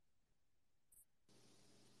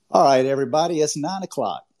All right, everybody, it's 9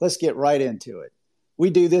 o'clock. Let's get right into it. We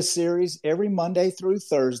do this series every Monday through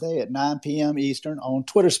Thursday at 9 p.m. Eastern on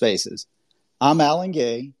Twitter Spaces. I'm Alan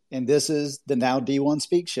Gay, and this is the Now D1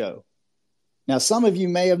 Speak Show. Now, some of you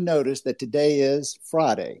may have noticed that today is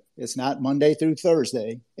Friday. It's not Monday through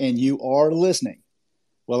Thursday, and you are listening.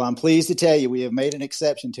 Well, I'm pleased to tell you we have made an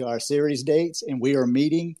exception to our series dates, and we are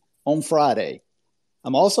meeting on Friday.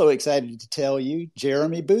 I'm also excited to tell you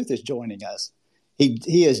Jeremy Booth is joining us.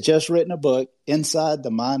 He has just written a book, Inside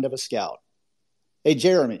the Mind of a Scout. Hey,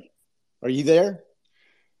 Jeremy, are you there?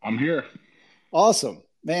 I'm here. Awesome.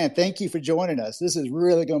 Man, thank you for joining us. This is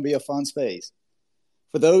really going to be a fun space.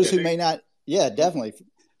 For those who may not, yeah, definitely.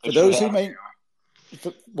 For those who may,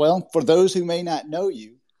 for those who may not know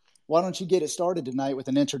you, why don't you get it started tonight with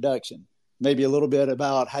an introduction? Maybe a little bit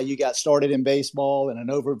about how you got started in baseball and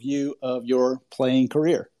an overview of your playing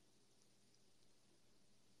career.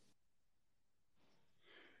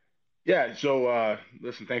 Yeah, so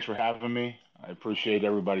listen, thanks for having me. I appreciate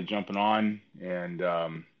everybody jumping on and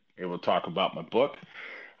able to talk about my book.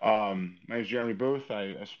 My name is Jeremy Booth.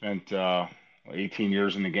 I spent 18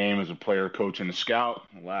 years in the game as a player, coach, and a scout.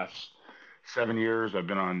 The last 7 years, I've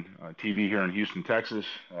been on TV here in Houston, Texas,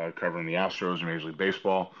 covering the Astros and Major League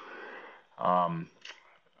Baseball. Um,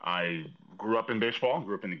 I grew up in baseball,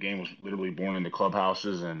 grew up in the game, was literally born in the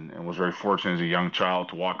clubhouses, and was very fortunate as a young child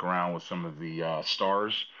to walk around with some of the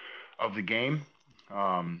stars of the game.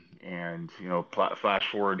 And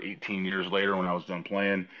flash forward 18 years later, when I was done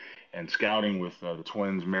playing and scouting with the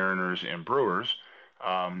Twins, Mariners, and Brewers,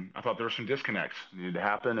 I thought there were some disconnects that needed to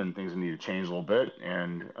happen and things that needed to change a little bit,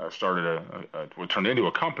 and started what turned into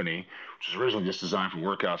a company, which was originally just designed for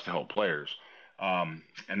workouts to help players. And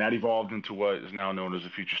that evolved into what is now known as the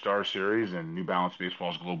Future Stars Series and New Balance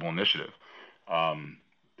Baseball's global initiative. Um,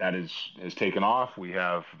 that has taken off. We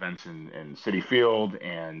have events in Citi Field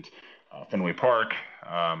and Fenway Park,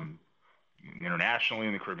 internationally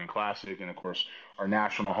in the Caribbean Classic, and of course, our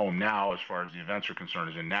national home now, as far as the events are concerned,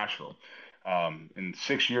 is in Nashville. In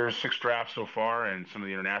 6 years, six drafts so far, and some of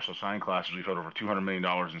the international signing classes, we've had over $200 million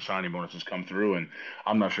in signing bonuses come through, and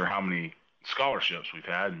I'm not sure how many scholarships we've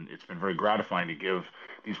had, and it's been very gratifying to give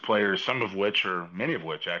these players, some of which, or many of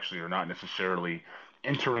which actually, are not necessarily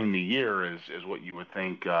entering the year as what you would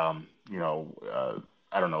think, I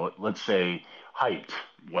don't know, let's say hyped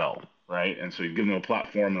well, right? And so you give them a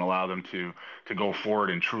platform and allow them to go forward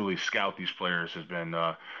and truly scout these players has been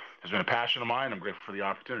a passion of mine. I'm grateful for the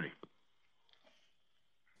opportunity.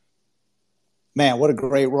 Man, what a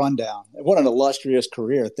great rundown. What an illustrious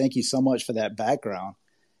career. Thank you so much for that background.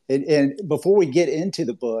 And before we get into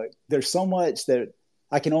the book, there's so much that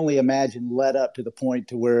I can only imagine led up to the point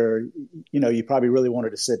to where, you probably really wanted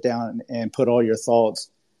to sit down and put all your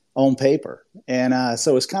thoughts on paper. And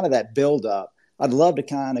so it's kind of that build up. I'd love to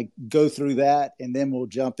kind of go through that, and then we'll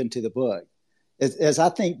jump into the book. As I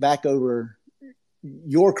think back over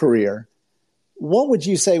your career, what would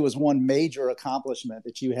you say was one major accomplishment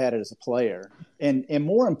that you had as a player? And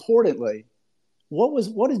more importantly,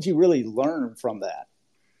 what did you really learn from that?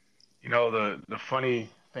 The funny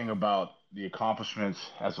thing about the accomplishments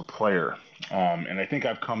as a player, and I think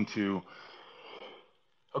I've come to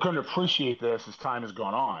appreciate this as time has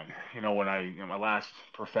gone on. When my last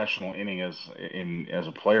professional inning as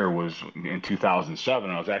a player was in 2007.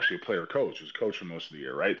 I was actually a player coach. I was coach for most of the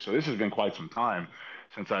year, right? So this has been quite some time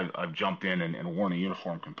since I've jumped in and worn a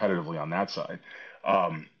uniform competitively on that side.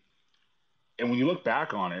 Um, and when you look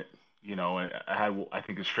back on it, I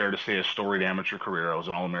think it's fair to say, a storied amateur career. I was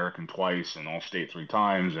an All-American twice and All-State three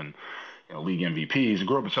times, and league MVPs. I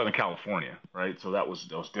grew up in Southern California, right? So that was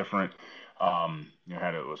different.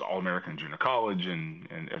 It was All American junior college and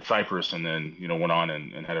at Cypress, and then went on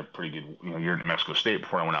and had a pretty good year at New Mexico State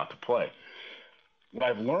before I went out to play. What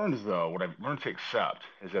I've learned to accept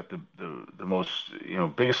is that the most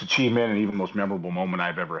biggest achievement and even most memorable moment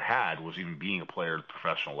I've ever had was even being a player at the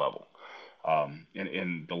professional level.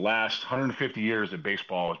 In the last 150 years that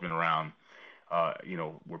baseball has been around,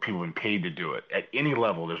 where people have been paid to do it at any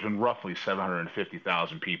level, there's been roughly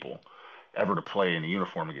 750,000 people ever to play in a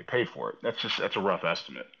uniform and get paid for it. That's a rough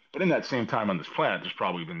estimate. But in that same time on this planet, there's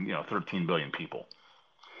probably been 13 billion people,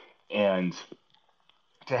 and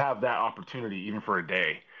to have that opportunity even for a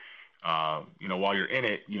day, while you're in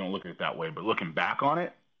it, you don't look at it that way. But looking back on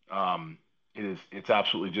it, it's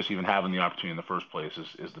absolutely, just even having the opportunity in the first place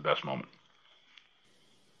is the best moment.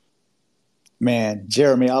 Man,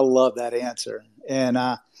 Jeremy, I love that answer. And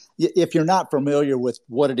if you're not familiar with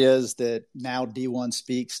what it is that Now D1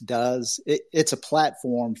 Speaks does, it's a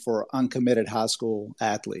platform for uncommitted high school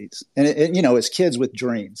athletes. And, it's kids with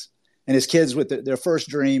dreams. And it's kids with their first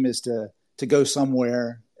dream is to go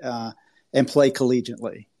somewhere and play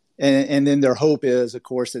collegiately. And then their hope is, of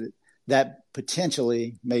course, that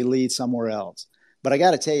potentially may lead somewhere else. But I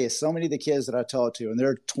got to tell you, so many of the kids that I talk to, and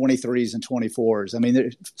they're 23s and 24s, I mean,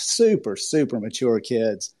 they're super, super mature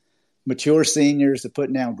kids, mature seniors that are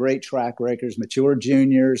putting down great track records, mature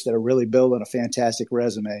juniors that are really building a fantastic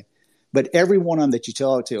resume. But every one of them that you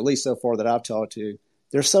talk to, at least so far that I've talked to,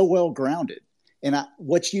 they're so well grounded. And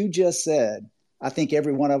what you just said, I think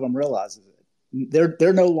every one of them realizes it.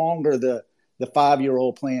 They're no longer the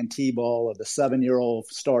 5-year-old playing t-ball or the 7-year-old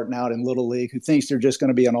starting out in Little League who thinks they're just going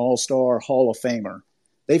to be an all-star Hall of Famer.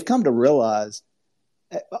 They've come to realize,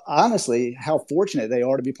 honestly, how fortunate they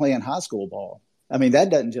are to be playing high school ball. I mean, that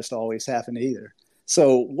doesn't just always happen either.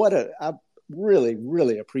 So I really,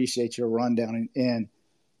 really appreciate your rundown and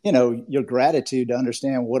your gratitude to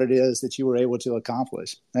understand what it is that you were able to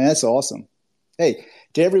accomplish. And that's awesome. Hey,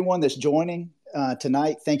 to everyone that's joining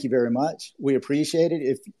tonight, thank you very much. We appreciate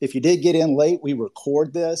it. If you did get in late, we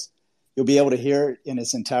record this. You'll be able to hear it in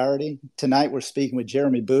its entirety. Tonight, we're speaking with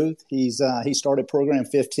Jeremy Booth. He started Program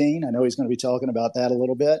 15. I know he's going to be talking about that a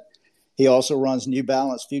little bit. He also runs New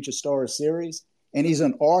Balance Future Stars Series, and he's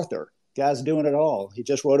an author. Guy's doing it all. He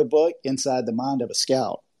just wrote a book, Inside the Mind of a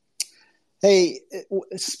Scout. Hey,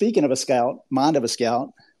 speaking of a scout, mind of a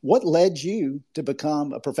scout, what led you to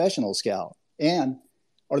become a professional scout? And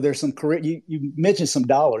are there some career? You mentioned some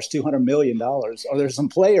dollars, $200 million. Are there some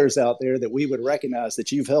players out there that we would recognize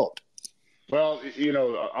that you've helped? Well,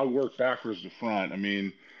 I'll work backwards to front. I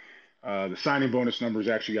mean, the signing bonus numbers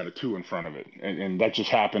actually got a 2 in front of it, and that just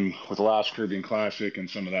happened with the last Caribbean Classic and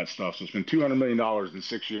some of that stuff. So it's been $200 million in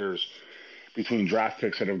 6 years between draft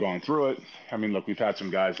picks that have gone through it. I mean, look, we've had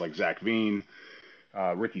some guys like Zach Veen,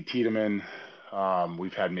 Ricky Tiedemann.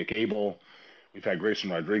 We've had Mick Abel. We've had Grayson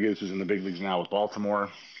Rodriguez, who's in the big leagues now with Baltimore.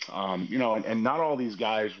 And not all these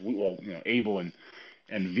guys, Abel and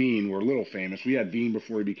Veen were a little famous. We had Veen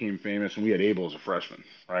before he became famous, and we had Abel as a freshman,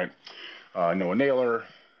 right? Noah Naylor,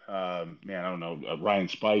 I don't know, Ryan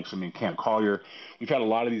Spikes, Cam Collier. We've had a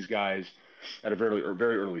lot of these guys at a very,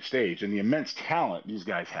 very early stage, and the immense talent these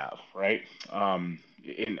guys have, right?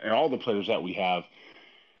 And all the players that we have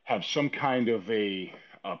some kind of a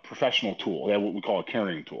professional tool. They have what we call a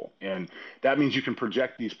carrying tool, and that means you can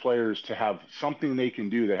project these players to have something they can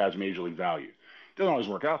do that has major league value. It doesn't always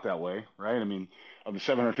work out that way, right? I mean, of the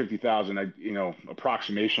 750,000,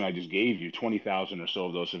 approximation I just gave you, 20,000 or so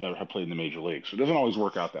of those have played in the major leagues. So it doesn't always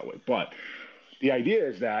work out that way. But the idea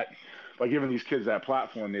is that by giving these kids that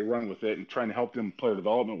platform, they run with it and trying to help them player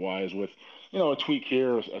development wise with, a tweak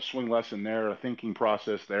here, a swing lesson there, a thinking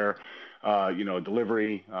process there,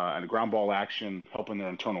 delivery and a ground ball action, helping their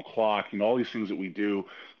internal clock, all these things that we do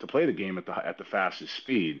to play the game at the fastest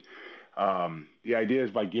speed. The idea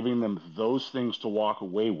is by giving them those things to walk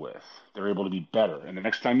away with, they're able to be better. And the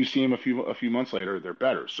next time you see them a few months later, they're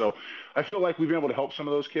better. So I feel like we've been able to help some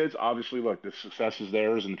of those kids. Obviously, look, the success is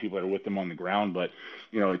theirs and the people that are with them on the ground. But,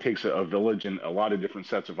 it takes a village and a lot of different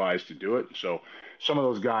sets of eyes to do it. So some of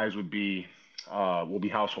those guys will be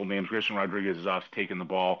household names. Grayson Rodriguez is off taking the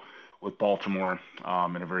ball with Baltimore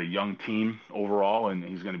and a very young team overall, and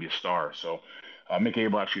he's going to be a star. So Mick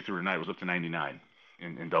Abel actually threw tonight was up to 99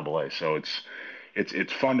 in Double A. So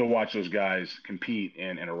it's fun to watch those guys compete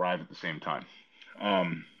and arrive at the same time.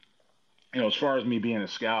 As far as me being a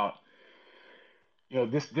scout,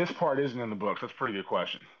 this part isn't in the book. So that's a pretty good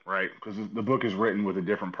question, right? Because the book is written with a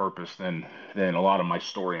different purpose than a lot of my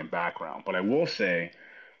story and background. But I will say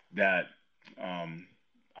that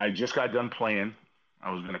I just got done playing.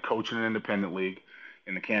 I was going to coach in an independent league,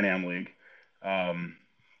 in the Can-Am League.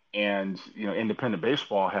 Independent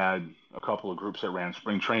baseball had a couple of groups that ran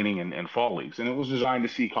spring training and fall leagues. And it was designed to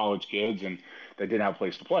see college kids and that didn't have a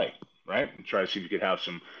place to play, right? And try to see if you could have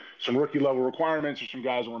some rookie level requirements or some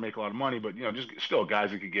guys that want to make a lot of money, but, just still guys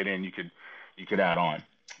that could get in, you could add on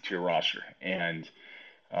to your roster. And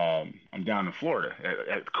I'm down in Florida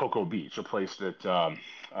at Cocoa Beach, a place that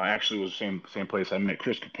actually was the same place I met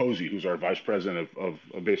Chris Capozzi, who's our vice president of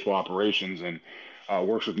baseball operations, and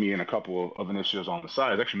works with me in a couple of initiatives on the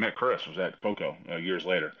side. I actually met Chris, was at Cocoa years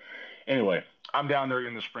later. Anyway, I'm down there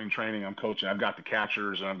in the spring training. I'm coaching. I've got the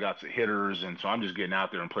catchers and I've got the hitters, and so I'm just getting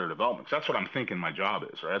out there in player development. So that's what I'm thinking my job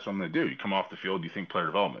is, right? That's what I'm going to do. You come off the field, you think player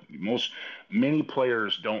development. Many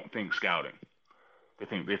players don't think scouting. They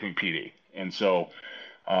think PD. And so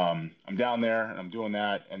I'm down there and I'm doing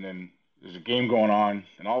that, and then there's a game going on,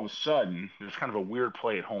 and all of a sudden there's kind of a weird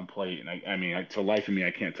play at home plate. And to the life of me,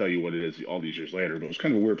 I can't tell you what it is all these years later, but it was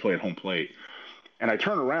kind of a weird play at home plate. And I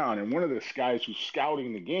turn around, and one of the guys who's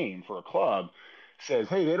scouting the game for a club says,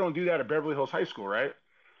 "Hey, they don't do that at Beverly Hills High School, right?"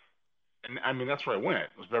 And I mean, that's where I went.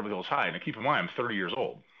 It was Beverly Hills High. And keep in mind, I'm 30 years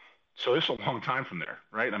old. So this is a long time from there,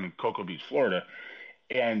 right? I'm in Cocoa Beach, Florida.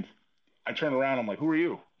 And I turn around, I'm like, who are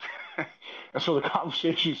you? And so the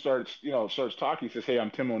conversation starts talking. He says, hey,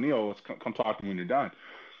 I'm Tim O'Neill. Let's come talk to me when you're done.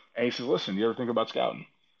 And he says, listen, you ever think about scouting?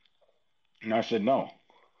 And I said, no.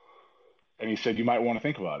 And he said, you might want to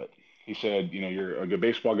think about it. He said, you're a good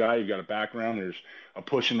baseball guy. You've got a background. There's a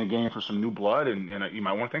push in the game for some new blood, and you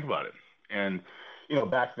might want to think about it. And,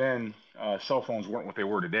 back then, cell phones weren't what they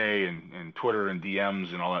were today, and Twitter and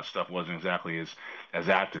DMs and all that stuff wasn't exactly as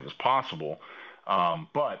active as possible.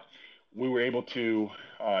 But we were able to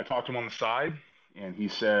talk to him on the side, and he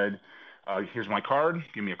said, here's my card.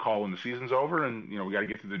 Give me a call when the season's over, and, we got to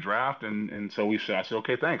get to the draft. And so I said,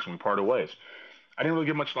 okay, thanks. And we parted ways. I didn't really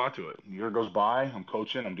give much thought to it. A year goes by, I'm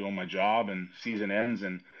coaching, I'm doing my job, and season ends,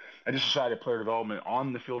 and I just decided player development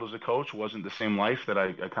on the field as a coach wasn't the same life that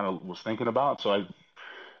I kind of was thinking about. So I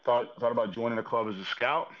thought about joining a club as a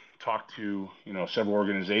scout, talked to several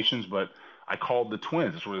organizations, but I called the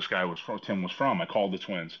Twins. That's where this guy was from. Tim was from. I called the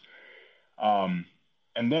Twins, um,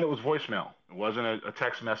 and then it was voicemail. It wasn't a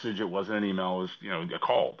text message. It wasn't an email. It was I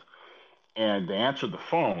called, and they answered the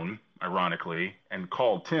phone, ironically, and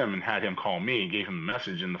called Tim and had him call me, gave him the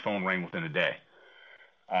message, and the phone rang within a day.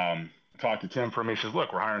 I talked to Tim for a minute. He says,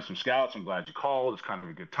 look, we're hiring some scouts. I'm glad you called. It's kind of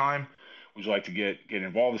a good time. Would you like to get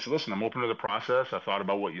involved? I said, listen, I'm open to the process. I thought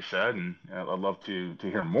about what you said, and I'd love to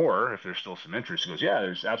hear more if there's still some interest. He goes, yeah,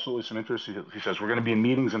 there's absolutely some interest. He says, we're going to be in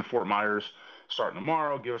meetings in Fort Myers starting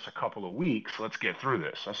tomorrow. Give us a couple of weeks. Let's get through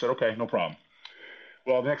this. I said, okay, no problem.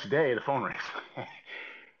 Well, the next day, the phone rings.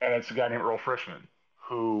 And it's a guy named Earl Frischman,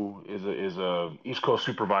 who is a East Coast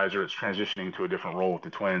supervisor that's transitioning to a different role with the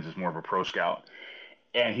Twins, is more of a pro scout.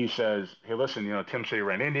 And he says, hey, listen, Tim said he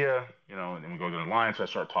ran India, and then we go to the line. So I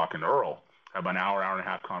start talking to Earl. I have about an hour and a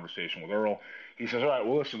half conversation with Earl. He says, all right,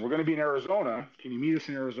 well, listen, we're going to be in Arizona. Can you meet us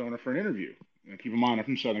in Arizona for an interview? And keep in mind, I'm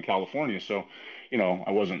from Southern California. So,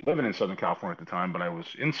 I wasn't living in Southern California at the time, but I was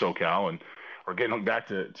in SoCal, and or getting back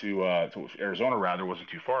to Arizona rather wasn't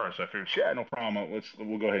too far. So I figured, yeah, no problem.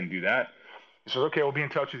 We'll go ahead and do that. He says, okay, we'll be in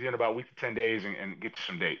touch with you in about a week to 10 days and get you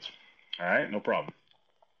some dates. All right, no problem.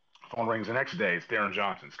 Phone rings the next day. It's Darren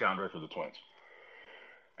Johnson, scout director of the Twins.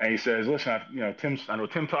 And he says, listen, I know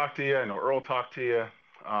Tim talked to you. I know Earl talked to you.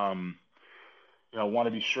 Want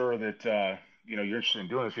to be sure that, you're interested in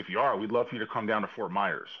doing this. If you are, we'd love for you to come down to Fort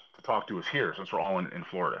Myers to talk to us here since we're all in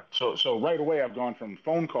Florida. So right away, I've gone from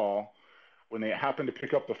phone call when they happened to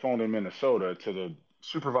pick up the phone in Minnesota to the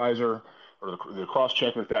supervisor or the cross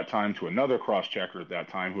checker at that time to another cross checker at that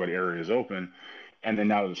time who had areas open, and then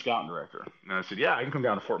now to the scouting director. And I said, yeah, I can come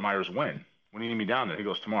down to Fort Myers when? When do you need me down there? He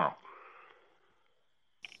goes, tomorrow.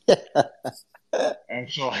 And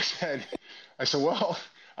so I said, well,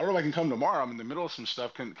 I don't know if I can come tomorrow. I'm in the middle of some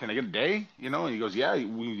stuff. Can I get a day? And he goes, yeah,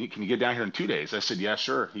 can you get down here in 2 days? I said, yeah,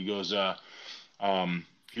 sure. He goes, well,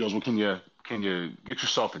 can you get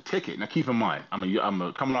yourself a ticket? Now, keep in mind,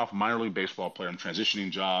 I'm coming off a minor league baseball player. I'm transitioning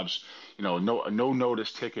jobs. No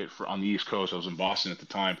notice ticket on the East Coast. I was in Boston at the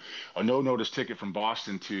time. A no notice ticket from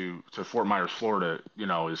Boston to Fort Myers, Florida,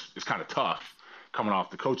 is kind of tough coming off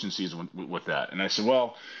the coaching season with that. And I said,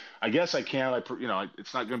 well, I guess I can.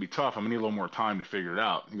 It's not going to be tough. I'm going to need a little more time to figure it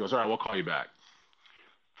out. He goes, all right, we'll call you back.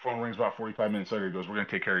 Phone rings about 45 minutes later. He goes, we're going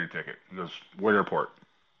to take care of your ticket. He goes, where airport?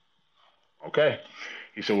 Okay.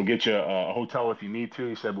 He said, we'll get you a hotel if you need to.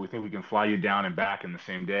 He said, but we think we can fly you down and back in the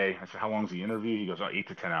same day. I said, how long's the interview? He goes, 8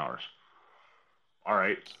 to 10 hours. All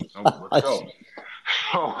right, let's go.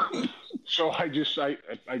 So I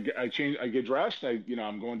change. I get dressed.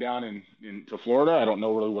 I'm going down into Florida. I don't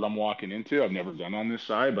know really what I'm walking into. I've never done on this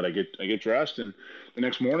side, but I get dressed, and the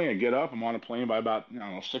next morning I get up. I'm on a plane by about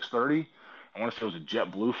 6:30. I want to say it was a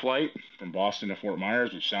JetBlue flight from Boston to Fort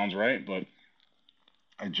Myers, which sounds right, but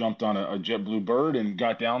I jumped on a JetBlue bird and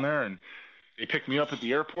got down there, and they picked me up at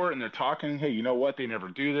the airport, and they're talking. Hey, you know what? They never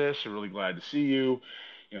do this. They're really glad to see you.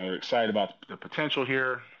 They're excited about the potential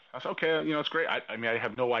here. I said, okay, it's great. I mean, I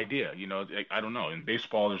have no idea. I don't know. In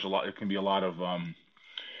baseball, there's a lot. It can be a lot of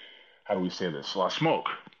how do we say this? A lot of smoke,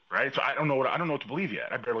 right? So I don't know what to believe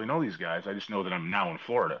yet. I barely know these guys. I just know that I'm now in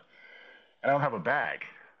Florida, and I don't have a bag.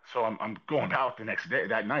 So I'm going out the next day,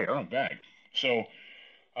 that night. I don't have a bag. So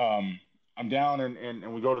um, I'm down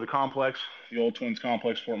and we go to the complex, the old Twins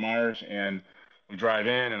complex, Fort Myers, and we drive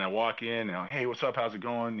in and I walk in and I'm like, hey, what's up? How's it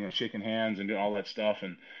going? Shaking hands and doing all that stuff.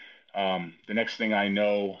 And the next thing I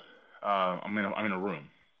know, I'm in a room,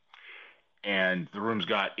 and the room's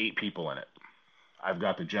got 8 people in it. I've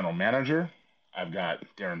got the general manager. I've got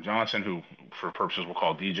Darren Johnson, who for purposes we'll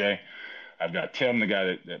call DJ. I've got Tim, the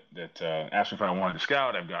guy that asked me if I wanted to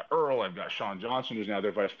scout. I've got Earl. I've got Sean Johnson, who's now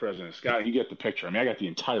their vice president of scouting. You get the picture. I mean, I got the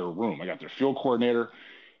entire room. I got their field coordinator,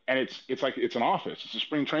 and it's like it's an office. It's a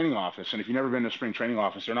spring training office. And if you've never been to a spring training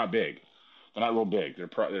office, they're not big. They're not real big.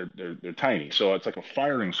 They're tiny. So it's like a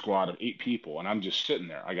firing squad of 8 people, and I'm just sitting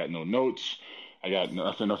there. I got no notes. I got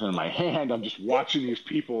nothing in my hand. I'm just watching these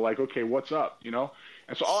people like, okay, what's up, you know?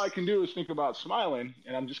 And so all I can do is think about smiling,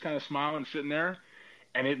 and I'm just kind of smiling, sitting there.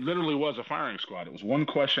 And it literally was a firing squad. It was one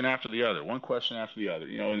question after the other, one question after the other,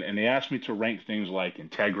 you know, and they asked me to rank things like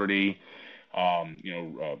integrity,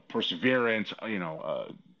 perseverance,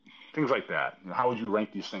 things like that. You know, how would you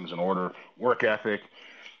rank these things in order? Work ethic.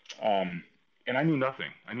 And I knew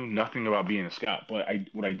nothing. I knew nothing about being a scout, but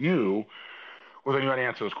what I knew was I knew how to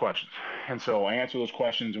answer those questions. And so I answered those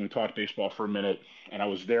questions, and we talked baseball for a minute, and I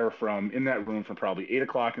was there in that room from probably 8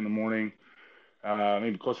 o'clock in the morning,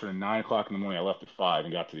 maybe closer to 9 o'clock in the morning. I left at 5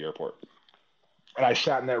 and got to the airport. And I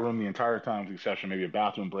sat in that room the entire time, with the exception of maybe a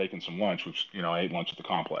bathroom break and some lunch, which, you know, I ate lunch at the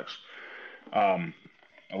complex. I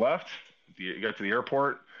left, got to the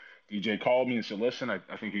airport. DJ called me and said, listen, I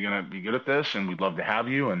think you're going to be good at this, and we'd love to have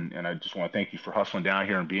you. And I just want to thank you for hustling down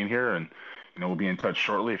here and being here. And, you know, we'll be in touch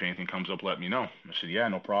shortly. If anything comes up, let me know. I said, yeah,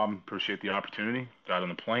 no problem. Appreciate the opportunity. Got on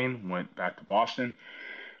the plane, went back to Boston.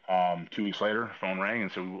 2 weeks later, phone rang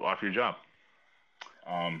and said, we'll offer you a job.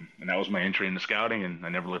 And that was my entry into scouting, and I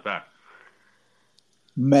never looked back.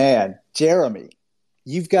 Man, Jeremy,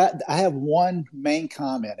 I have one main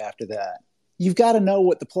comment after that. You've got to know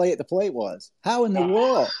what the play at the plate was. How in the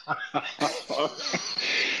world?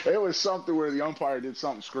 It was something where the umpire did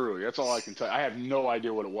something screwy. That's all I can tell you. I have no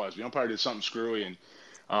idea what it was. The umpire did something screwy,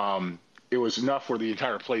 and it was enough where the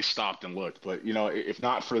entire place stopped and looked. But, you know, if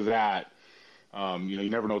not for that, you know,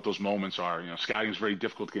 you never know what those moments are. You know, scouting is very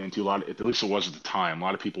difficult to get into. At least it was at the time. A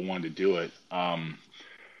lot of people wanted to do it. I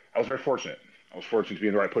was very fortunate. I was fortunate to be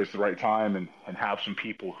in the right place at the right time and have some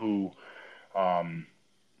people who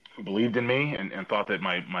believed in me and thought that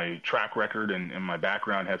my track record and my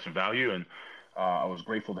background had some value. And I was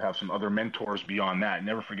grateful to have some other mentors beyond that.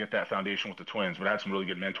 Never forget that foundation with the Twins, but I had some really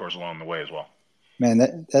good mentors along the way as well.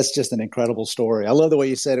 Man, that's just an incredible story. I love the way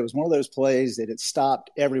you said it was one of those plays that it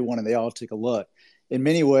stopped everyone and they all took a look. In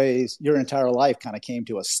many ways, your entire life kind of came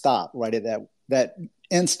to a stop right at that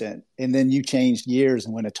instant, and then you changed gears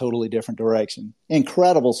and went a totally different direction.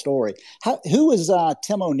 Incredible story. Who was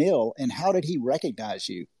Tim O'Neill, and how did he recognize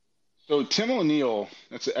you? So Tim O'Neill,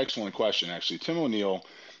 that's an excellent question, actually. Tim O'Neill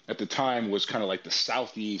at the time was kind of like the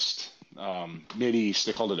Southeast, Mid-East.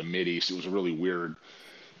 They called it a Mid-East. It was a really weird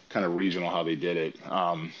kind of regional how they did it.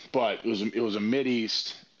 But it was a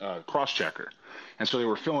Mid-East cross-checker. And so they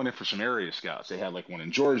were filling in for some area scouts. They had like one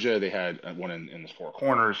in Georgia. They had one in the Four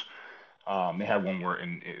Corners. They had one where it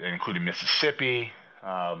included Mississippi.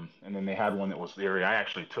 And then they had one that was the area I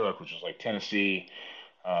actually took, which was like Tennessee,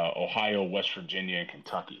 Ohio, West Virginia, and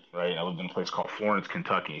Kentucky, right? I lived in a place called Florence,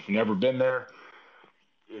 Kentucky. If you've never been there,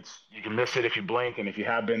 you can miss it if you blink. And if you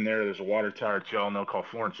have been there, there's a water tower that y'all know called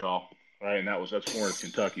Florence, y'all, right? And that's Florence,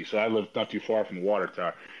 Kentucky. So I lived not too far from the water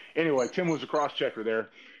tower. Anyway, Tim was a cross-checker there.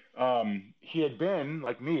 He had been,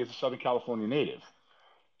 like me, as a Southern California native.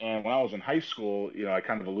 And when I was in high school, you know, I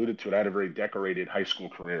kind of alluded to it. I had a very decorated high school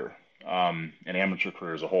career, an amateur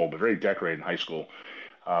career as a whole, but very decorated in high school.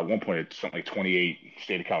 At one point, it's something like 28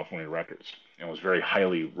 state of California records, and was very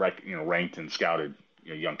highly ranked and scouted,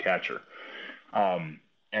 young catcher. And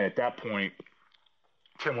at that point,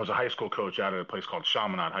 Tim was a high school coach out at a place called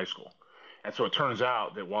Chaminade High School. And so it turns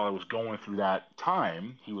out that while I was going through that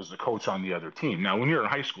time, he was the coach on the other team. Now, when you're in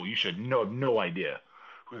high school, you should have no idea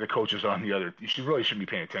who the coaches on the other. You shouldn't be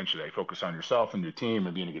paying attention to that. You focus on yourself and your team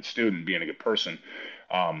and being a good student, being a good person,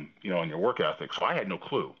 and your work ethic. So I had no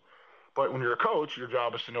clue. But when you're a coach, your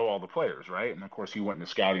job is to know all the players, right? And of course, he went into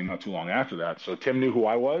scouting not too long after that. So Tim knew who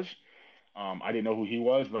I was. I didn't know who he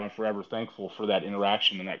was, but I'm forever thankful for that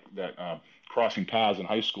interaction and that crossing paths in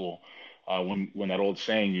high school. When that old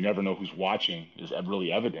saying, "You never know who's watching," is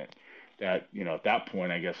really evident. That at that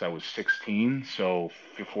point, I guess I was 16, so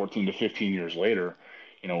 14 to 15 years later,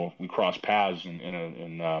 we crossed paths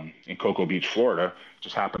in Cocoa Beach, Florida.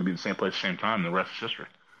 Just happened to be the same place, same time. And the rest is history.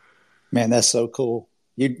 Man, that's so cool.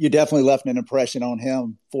 You definitely left an impression on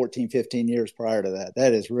him 14, 15 years prior to that.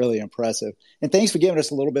 That is really impressive. And thanks for giving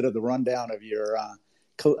us a little bit of the rundown of your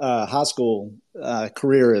high school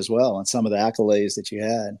career as well, and some of the accolades that you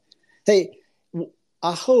had. Hey,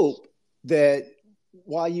 I hope that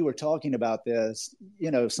while you were talking about this,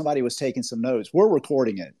 somebody was taking some notes. We're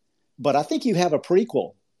recording it, but I think you have a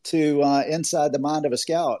prequel to Inside the Mind of a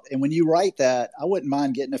Scout. And when you write that, I wouldn't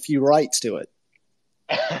mind getting a few rights to it.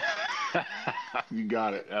 You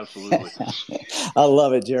got it. Absolutely. I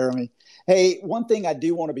love it, Jeremy. Hey, one thing I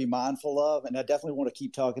do want to be mindful of, and I definitely want to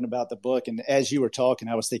keep talking about the book. And as you were talking,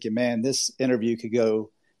 I was thinking, man, this interview could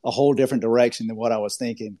go a whole different direction than what I was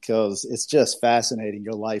thinking, because it's just fascinating,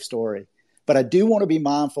 your life story. But I do want to be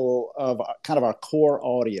mindful of kind of our core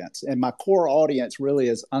audience. And my core audience really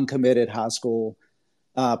is uncommitted high school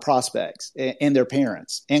prospects and their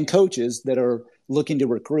parents and coaches that are looking to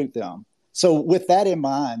recruit them. So with that in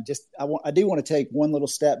mind, I do want to take one little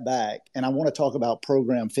step back, and I want to talk about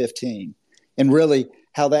Program 15 and really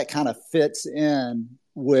how that kind of fits in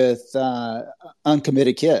with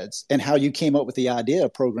uncommitted kids, and how you came up with the idea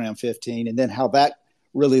of Program 15, and then how that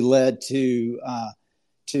really led to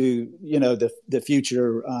the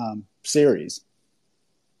future series.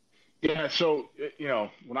 Yeah, so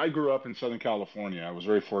when I grew up in Southern California, I was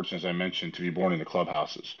very fortunate, as I mentioned, to be born in the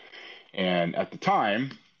clubhouses. And at the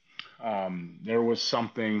time, there was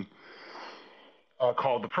something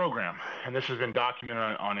called The Program, and this has been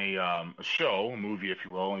documented on a show, a movie, if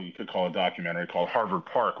you will, and you could call it a documentary, called Harvard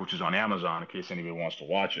Park, which is on Amazon in case anybody wants to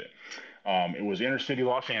watch it. It was inner city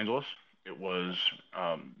Los Angeles. It was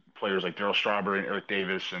players like Darryl Strawberry and Eric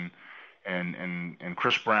Davis and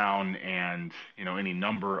Chris Brown, and any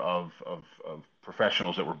number of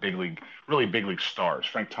professionals that were really big league stars.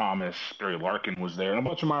 Frank Thomas, Barry Larkin was there, and a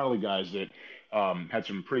bunch of minor league guys that had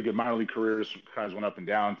some pretty good minor league careers. Guys went up and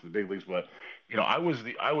down to the big leagues, but I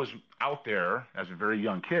was out there as a very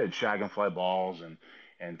young kid, shagging fly balls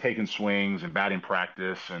and taking swings and batting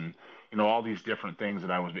practice and all these different things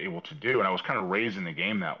that I was able to do, and I was kind of raised in the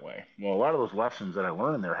game that way. Well, a lot of those lessons that I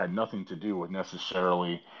learned there had nothing to do with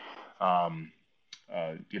necessarily um,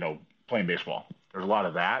 playing baseball. There's a lot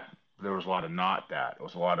of that. There was a lot of not that. It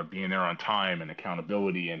was a lot of being there on time and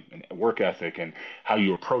accountability and work ethic and how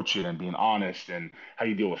you approach it and being honest and how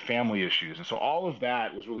you deal with family issues. And so all of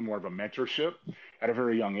that was really more of a mentorship at a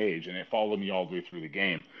very young age, and it followed me all the way through the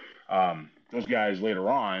game. Those guys later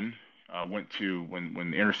on went to when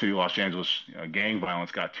the inner city Los Angeles gang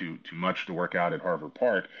violence got too much to work out at Harvard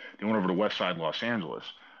Park. They went over to West Side Los Angeles.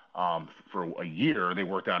 For a year, they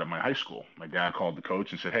worked out at my high school. My dad called the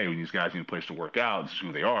coach and said, "Hey, when these guys need a place to work out, this is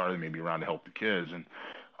who they are. They may be around to help the kids." And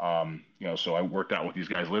so I worked out with these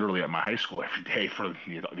guys literally at my high school every day for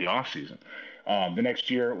the off season. The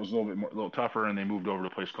next year it was a little tougher, and they moved over to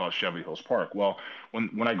a place called Chevy Hills Park. Well,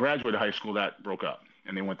 when I graduated high school, that broke up,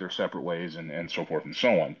 and they went their separate ways, and so forth and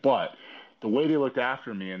so on. But the way they looked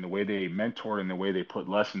after me and the way they mentored and the way they put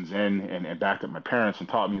lessons in and backed up my parents and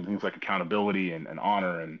taught me things like accountability and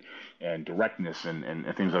honor and directness and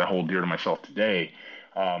things that I hold dear to myself today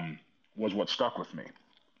was what stuck with me.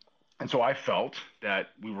 And so I felt that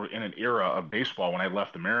we were in an era of baseball when I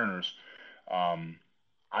left the Mariners.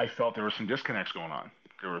 I felt there were some disconnects going on.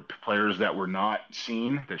 There were players that were not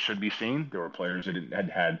seen that should be seen. There were players that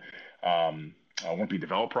had won't be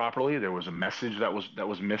developed properly. There was a message that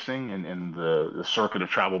was missing in the circuit of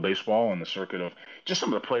travel baseball and the circuit of just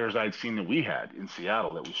some of the players I'd seen that we had in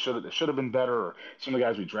Seattle that should have been better, or some of the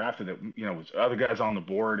guys we drafted that was other guys on the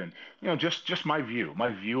board, and just my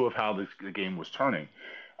view of how the game was turning.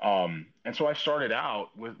 And so I started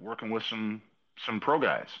out with working with some pro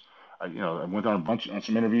guys. I went on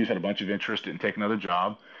some interviews, had a bunch of interest in taking another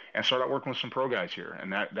job, and started working with some pro guys here.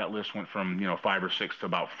 And that list went from 5 or 6 to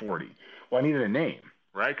about 40. Well, I needed a name,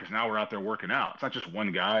 right? Because now we're out there working out. It's not just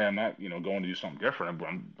one guy. I'm not going to do something different.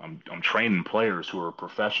 I'm training players who are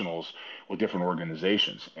professionals with different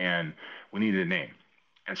organizations, and we needed a name.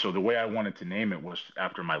 And so the way I wanted to name it was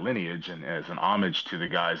after my lineage and as an homage to the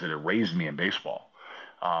guys that had raised me in baseball.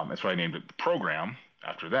 And so I named it The Program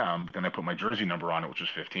after them. Then I put my jersey number on it, which was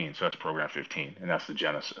 15. So that's Program 15, and that's the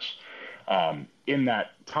genesis. In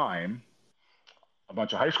that time, a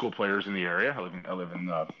bunch of high school players in the area. I live in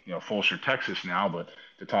Fulshear, Texas now, but at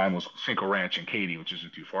the time was Cinco Ranch and Katy, which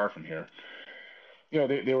isn't too far from here.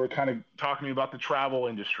 They were kind of talking to me about the travel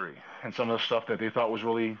industry and some of the stuff that they thought was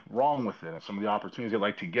really wrong with it and some of the opportunities they'd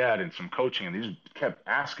like to get and some coaching. And they just kept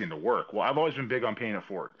asking to work. Well, I've always been big on paying it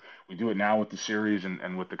forward. We do it now with the series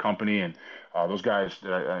and with the company. And those guys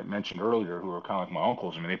that I mentioned earlier who are kind of like my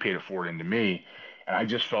uncles, I mean, they paid it forward into me. And I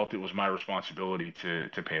just felt it was my responsibility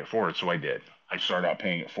to pay it forward. So I did. I started out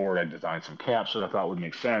paying it forward. I designed some camps that I thought would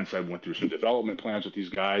make sense. I went through some development plans with these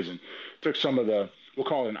guys and took some of we'll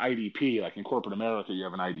call it an IDP. Like in corporate America, you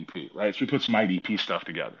have an IDP, right? So we put some IDP stuff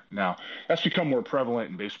together. Now, that's become more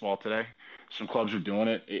prevalent in baseball today. Some clubs are doing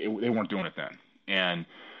it. They weren't doing it then. And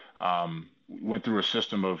went through a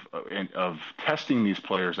system of testing these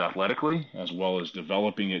players athletically, as well as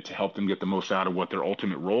developing it to help them get the most out of what their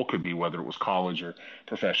ultimate role could be, whether it was college or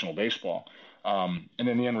professional baseball. And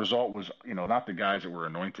then the end result was, not the guys that were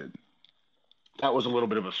anointed. that was a little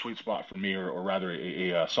bit of a sweet spot for me, or rather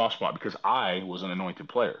a soft spot, because I was an anointed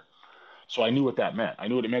player. So I knew what that meant. I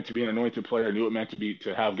knew what it meant to be an anointed player. I knew what it meant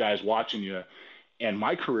to have guys watching you. And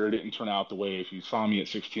my career didn't turn out the way if you saw me at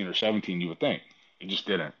 16 or 17, you would think. It just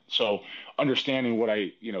didn't. So understanding what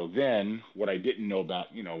what I didn't know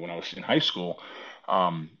about, when I was in high school,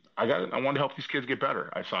 I wanted to help these kids get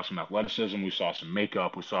better. I saw some athleticism, we saw some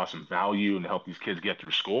makeup, we saw some value, and to help these kids get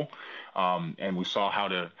through school, and we saw how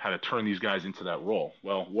to turn these guys into that role.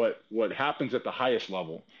 Well, what happens at the highest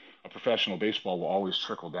level of professional baseball will always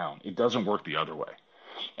trickle down. It doesn't work the other way.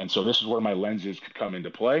 And so this is where my lenses could come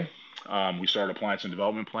into play. We started applying some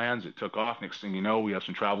development plans. It took off. Next thing you know, we have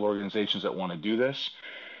some travel organizations that want to do this.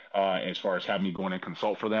 As far as having me go in and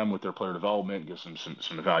consult for them with their player development, give them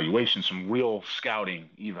some evaluation, some real scouting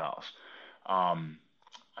evals. Um,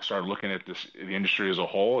 I started looking at the industry as a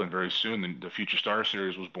whole, and very soon the Future Star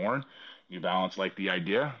Series was born. New Balance liked the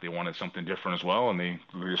idea. They wanted something different as well, and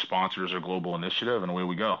the sponsors a global initiative, and away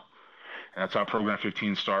we go. And that's how Program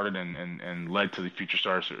 15 started and led to the Future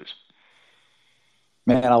Star Series.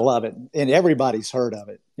 Man, I love it, and everybody's heard of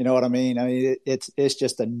it. You know what I mean? I mean, it's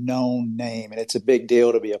just a known name, and it's a big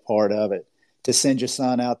deal to be a part of it. To send your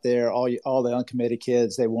son out there, all the uncommitted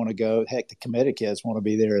kids, they want to go. Heck, the committed kids want to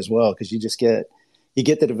be there as well, because you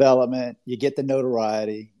get the development, you get the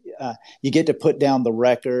notoriety, you get to put down the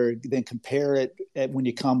record, then compare it when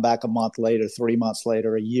you come back a month later, 3 months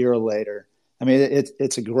later, a year later. I mean,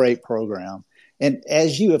 it's a great program, and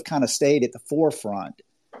as you have kind of stayed at the forefront,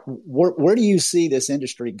 where do you see this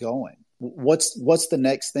industry going? What's the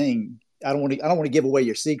next thing? I don't want to give away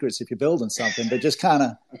your secrets if you're building something, but just kind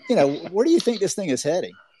of, where do you think this thing is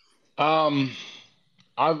heading? Um,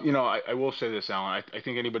 I will say this, Alan. I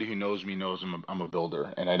think anybody who knows me knows I'm a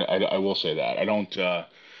builder, and I will say that.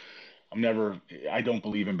 I'm never, I don't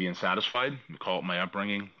believe in being satisfied. Call it my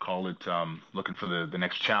upbringing, call it looking for the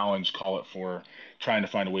next challenge, call it for trying to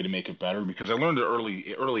find a way to make it better. Because I learned at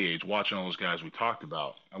early age, watching all those guys we talked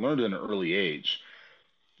about, I learned at an early age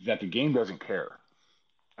that the game doesn't care.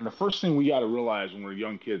 And the first thing we got to realize when we're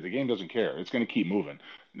young kids, the game doesn't care. It's going to keep moving.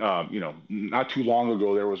 Not too long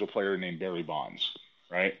ago, there was a player named Barry Bonds,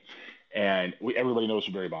 right? And everybody knows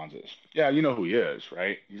who Barry Bonds is. Yeah, you know who he is,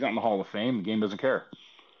 right? He's not in the Hall of Fame. The game doesn't care.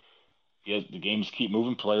 The games keep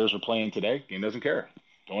moving. Players are playing today. Game doesn't care.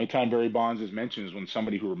 The only time Barry Bonds is mentioned is when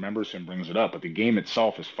somebody who remembers him brings it up. But the game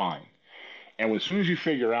itself is fine. And as soon as you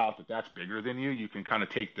figure out that that's bigger than you, you can kind of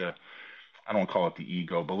take I don't call it the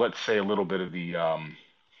ego, but let's say a little bit of the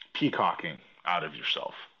peacocking out of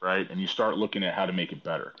yourself, right? And you start looking at how to make it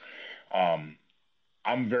better. Um,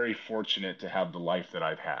 I'm very fortunate to have the life that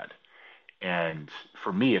I've had. And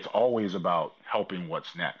for me, it's always about helping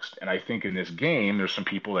what's next. And I think in this game, there's some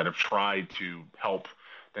people that have tried to help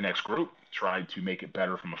the next group, tried to make it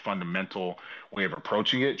better from a fundamental way of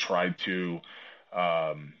approaching it, tried to,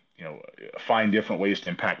 find different ways to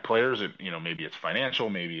impact players. Maybe it's financial,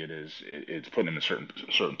 maybe it's putting them in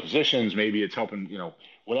certain positions, maybe it's helping,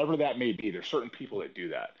 whatever that may be. There's certain people that do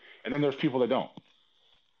that, and then there's people that don't.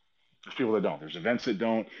 There's people that don't. There's events that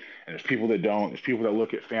don't, and there's people that don't. There's people that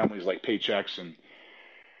look at families like paychecks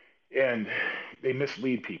and they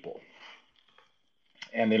mislead people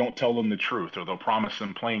and they don't tell them the truth, or they'll promise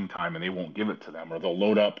them playing time and they won't give it to them, or they'll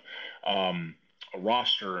load up a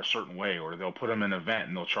roster a certain way, or they'll put them in an event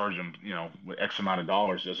and they'll charge them, with X amount of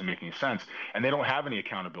dollars. It doesn't make any sense, and they don't have any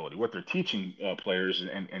accountability. What they're teaching players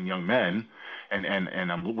and young men,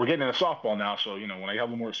 and we're getting into softball now, so when I have a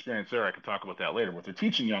little more experience there, I can talk about that later. What they're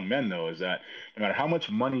teaching young men though is that no matter how much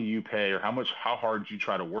money you pay or how hard you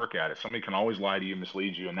try to work at it, somebody can always lie to you,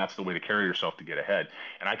 mislead you, and that's the way to carry yourself to get ahead.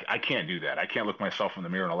 And I can't do that. I can't look myself in the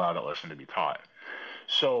mirror and allow that lesson to be taught.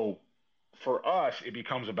 So for us, it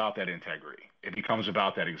becomes about that integrity. It becomes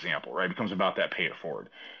about that example, right? It becomes about that pay it forward.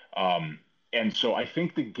 And so I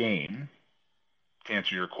think the game, to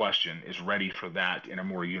answer your question, is ready for that in a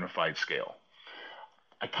more unified scale.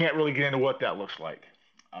 I can't really get into what that looks like.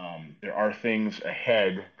 There are things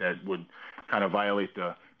ahead that would kind of violate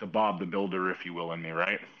the Bob the Builder, if you will, in me,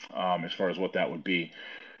 right? As far as what that would be.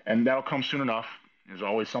 And that'll come soon enough. There's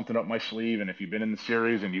always something up my sleeve. And if you've been in the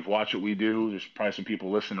series and you've watched what we do, there's probably some people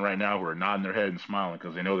listening right now who are nodding their head and smiling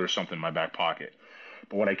because they know there's something in my back pocket.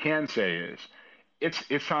 But what I can say is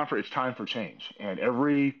it's time for change. And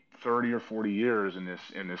every 30 or 40 years in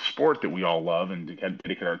this sport that we all love and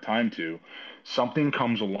dedicate our time to, something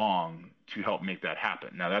comes along to help make that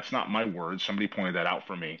happen. Now that's not my words. Somebody pointed that out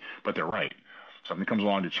for me, but they're right. Something comes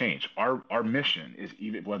along to change. Our mission is,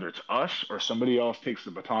 even whether it's us or somebody else takes the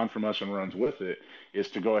baton from us and runs with it, is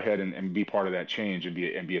to go ahead and be part of that change and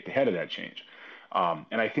be at the head of that change.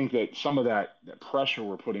 And I think that some of that pressure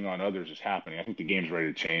we're putting on others is happening. I think the game's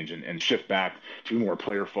ready to change and shift back to be more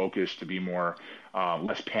player focused, to be more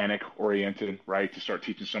less panic oriented, right? To start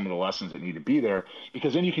teaching some of the lessons that need to be there,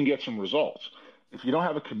 because then you can get some results. If you don't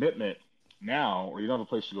have a commitment now, or you don't have a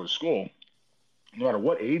place to go to school, no matter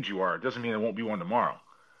what age you are, it doesn't mean there won't be one tomorrow.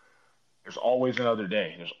 There's always another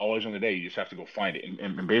day. There's always another day. You just have to go find it.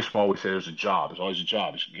 In baseball, we say there's a job. There's always a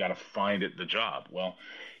job. You got to find it, the job. Well,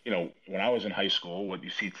 when I was in high school, what you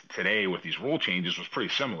see today with these rule changes was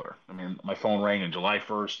pretty similar. I mean, my phone rang on July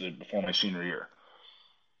 1st before my senior year.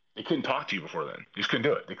 They couldn't talk to you before then. You just couldn't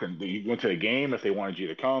do it. They couldn't. You went to the game if they wanted you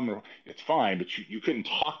to come. It's fine, but you couldn't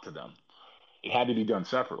talk to them. It had to be done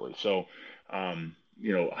separately. So,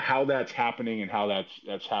 how that's happening and how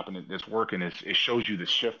that's happening, that's working, it shows you the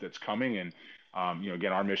shift that's coming. And,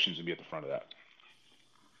 again, our mission is to be at the front of that.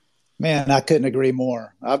 Man, I couldn't agree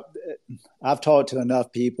more. I've talked to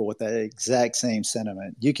enough people with that exact same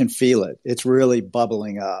sentiment. You can feel it. It's really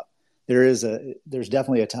bubbling up. There's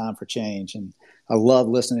definitely a time for change. And I love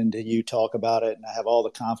listening to you talk about it. And I have all the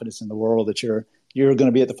confidence in the world that you're going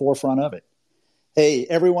to be at the forefront of it. Hey,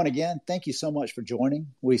 everyone, again, thank you so much for joining.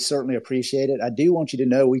 We certainly appreciate it. I do want you to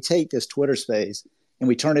know we take this Twitter space and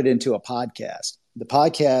we turn it into a podcast. The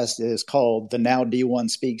podcast is called the Now D1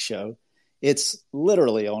 Speak Show. It's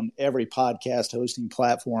literally on every podcast hosting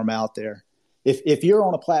platform out there. If you're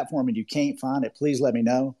on a platform and you can't find it, please let me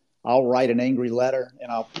know. I'll write an angry letter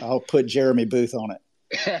and I'll put Jeremy Booth on it.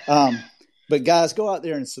 But guys, go out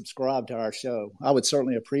there and subscribe to our show. I would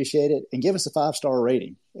certainly appreciate it. And give us a 5-star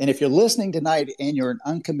rating. And if you're listening tonight and you're an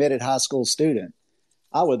uncommitted high school student,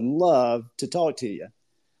 I would love to talk to you.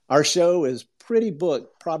 Our show is pretty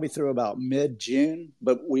booked probably through about mid-June,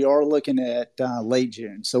 but we are looking at late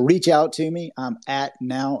June. So reach out to me. I'm at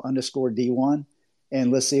now_D1.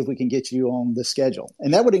 And let's see if we can get you on the schedule.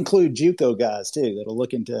 And that would include JUCO guys, too, that are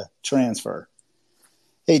looking to transfer.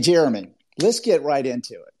 Hey, Jeremy, let's get right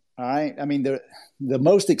into it. All right. I mean, the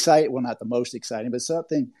most exciting, well, not the most exciting, but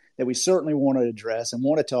something that we certainly want to address and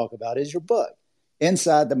want to talk about is your book,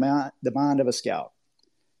 Inside the Mind of a Scout.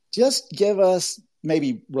 Just give us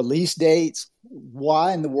maybe release dates.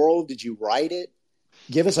 Why in the world did you write it?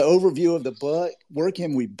 Give us an overview of the book. Where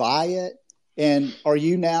can we buy it? And are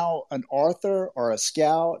you now an author or a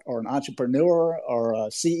scout or an entrepreneur or a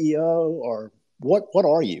CEO or what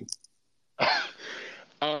are you?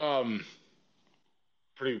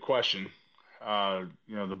 Pretty good question.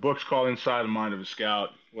 The book's called Inside the Mind of a Scout.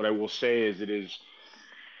 What I will say is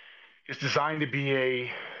it's designed to be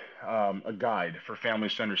a guide for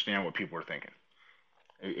families to understand what people are thinking.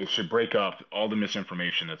 It should break up all the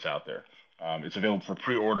misinformation that's out there. It's available for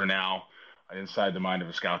pre-order now at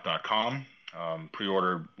InsideTheMindOfAScout.com.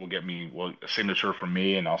 Pre-order will get me a signature from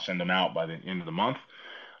me, and I'll send them out by the end of the month.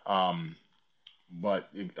 But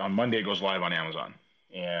on Monday it goes live on Amazon.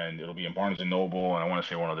 And it'll be in Barnes & Noble, and I want to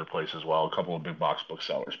say one other place as well, a couple of big box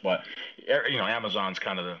booksellers. But, Amazon's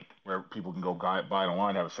kind of where people can go buy it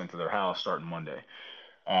online, have it sent to their house starting Monday.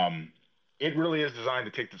 It really is designed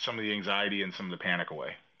to take some of the anxiety and some of the panic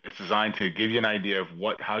away. It's designed to give you an idea of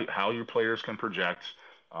how your players can project.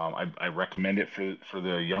 I recommend it for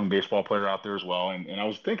the young baseball player out there as well. And I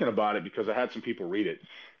was thinking about it because I had some people read it,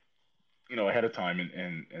 ahead of time,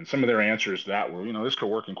 and some of their answers to that were, this could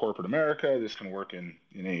work in corporate America, this can work in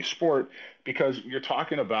any sport, because you're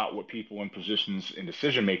talking about what people in positions in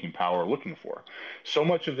decision-making power are looking for. So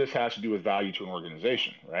much of this has to do with value to an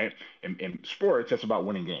organization, right? In sports, that's about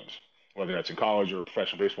winning games, whether that's in college or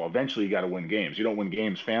professional baseball. Eventually, you got to win games. You don't win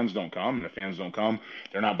games, fans don't come, and if fans don't come,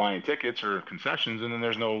 they're not buying tickets or concessions, and then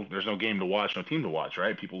there's no game to watch, no team to watch,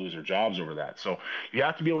 right? People lose their jobs over that. So you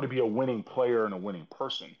have to be able to be a winning player and a winning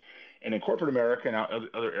person. And in corporate America and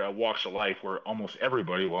other walks of life, where almost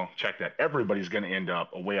everybody, everybody's going to end up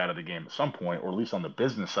a way out of the game at some point, or at least on the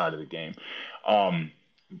business side of the game.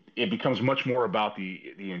 It becomes much more about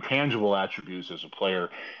the intangible attributes as a player,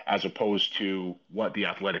 as opposed to what the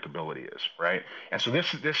athletic ability is, right? And so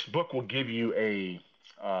this book will give you a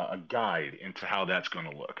guide into how that's going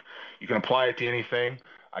to look. You can apply it to anything.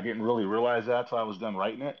 I didn't really realize that till I was done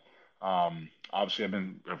writing it. Obviously,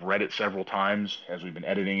 I've read it several times as we've been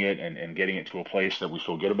editing it and getting it to a place that we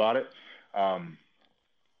feel good about it.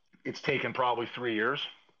 It's taken probably 3 years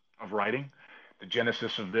of writing. The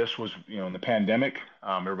genesis of this was, in the pandemic.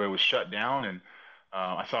 Everybody was shut down, and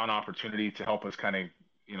I saw an opportunity to help us kind of,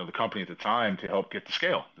 the company at the time, to help get to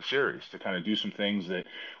scale the series, to kind of do some things that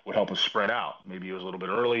would help us spread out. Maybe it was a little bit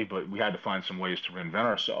early, but we had to find some ways to reinvent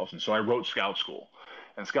ourselves. And so I wrote Scout School.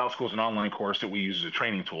 And Scout School is an online course that we use as a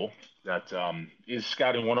training tool that is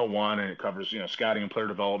Scouting 101, and it covers scouting and player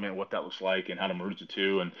development, what that looks like, and how to merge the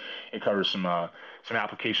two, and it covers some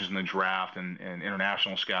applications in the draft and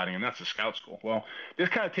international scouting, and that's the Scout School. Well, this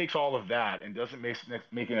kind of takes all of that and doesn't make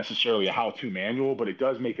it necessarily a how-to manual, but it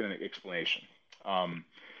does make it an explanation.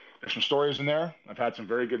 There's some stories in there. I've had some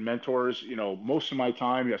very good mentors. Most of my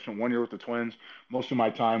time, I spent 1 year with the Twins. Most of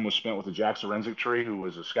my time was spent with the Jack Sorensic tree, who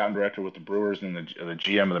was a scouting director with the Brewers and the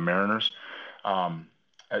GM of the Mariners.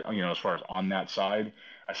 As far as on that side,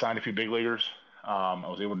 I signed a few big leaguers. I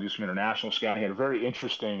was able to do some international scouting. I had a very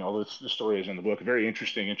interesting, although the story is in the book, a very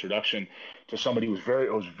interesting introduction to somebody who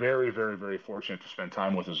I was very, very, very fortunate to spend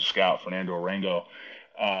time with as a scout, Fernando Arango.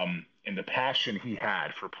 And the passion he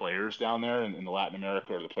had for players down there in Latin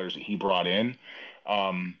America, or the players that he brought in,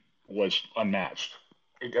 was unmatched.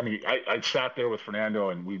 I sat there with Fernando,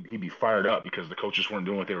 and he'd be fired up because the coaches weren't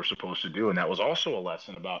doing what they were supposed to do, and that was also a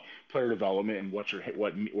lesson about player development and what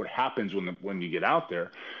happens when you get out there.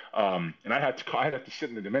 And I had to sit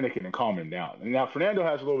in the Dominican and calm him down. And now Fernando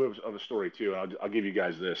has a little bit of a story too, and I'll give you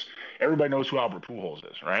guys this. Everybody knows who Albert Pujols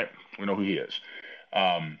is, right? We know who he is.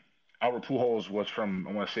 Albert Pujols was from,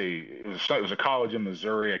 I want to say, it was a college in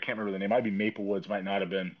Missouri. I can't remember the name. Might be Maple Woods, might not have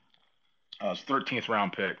been. It was 13th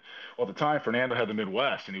round pick. Well, at the time, Fernando had the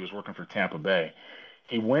Midwest, and he was working for Tampa Bay.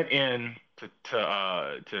 He went in to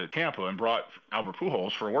Tampa and brought Albert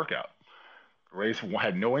Pujols for a workout. Rays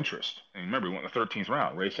had no interest. And remember, he went in the 13th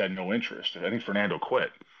round. Rays had no interest. I think Fernando quit.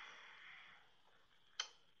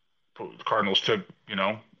 The Cardinals took,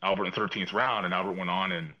 Albert in the 13th round, and Albert went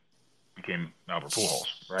on and became Albert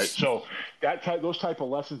Pujols, right? So those type of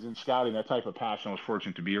lessons in scouting, that type of passion, I was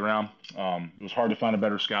fortunate to be around. It was hard to find a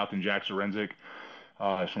better scout than Jack Sorensic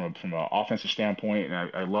from an offensive standpoint,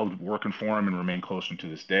 and I loved working for him and remain close to him to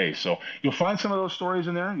this day. So you'll find some of those stories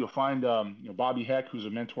in there. You'll find Bobby Heck, who's a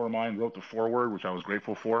mentor of mine, wrote the foreword, which I was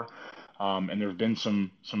grateful for. And there have been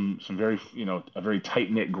some very, a very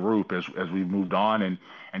tight knit group as we've moved on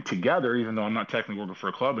and together, even though I'm not technically working for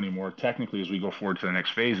a club anymore, technically as we go forward to the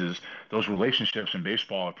next phases, those relationships in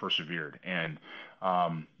baseball have persevered. And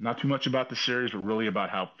not too much about the series, but really about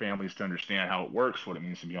how families to understand how it works, what it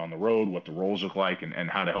means to be on the road, what the roles look like, and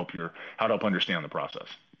how to help understand the process.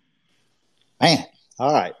 Man,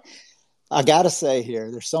 all right. I got to say here,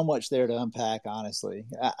 there's so much there to unpack. Honestly,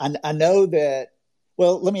 I know that.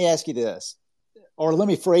 Well, let me ask you this, or let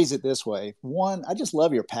me phrase it this way. One, I just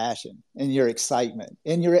love your passion and your excitement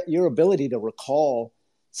and your ability to recall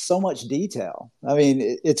so much detail. I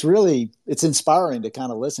mean, it's inspiring to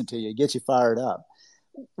kind of listen to you, get you fired up.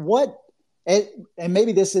 And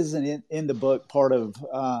maybe this isn't in the book part of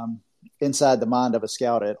Inside the Mind of a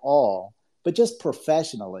Scout at all, but just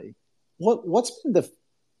professionally, what's been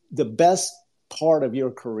the best part of your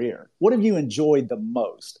career? What have you enjoyed the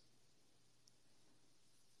most?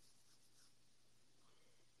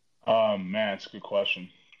 Man, it's a good question.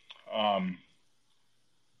 I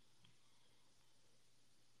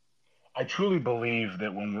truly believe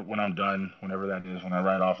that when I'm done, whenever that is, when I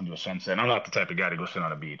ride off into a sunset, and I'm not the type of guy to go sit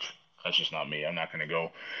on a beach. That's just not me. I'm not going to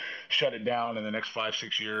go shut it down in the next 5,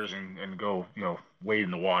 6 years and go, wade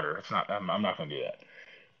in the water. I'm not going to do that.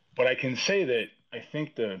 But I can say that I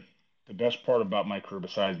think the best part about my career,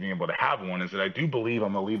 besides being able to have one, is that I do believe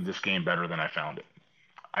I'm going to leave this game better than I found it.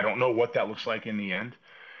 I don't know what that looks like in the end.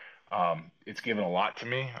 It's given a lot to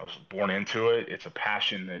me. I was born into it. It's a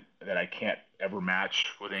passion that I can't ever match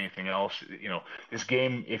with anything else. This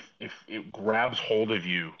game, if it grabs hold of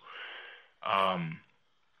you,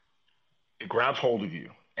 it grabs hold of you,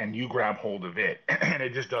 and you grab hold of it, and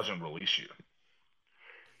it just doesn't release you.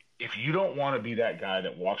 If you don't want to be that guy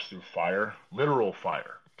that walks through fire, literal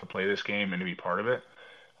fire, to play this game and to be part of it,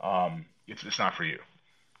 it's not for you.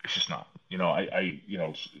 It's just not.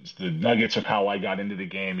 It's the nuggets of how I got into the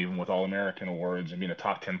game, even with All American awards and being a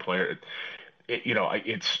top 10 player.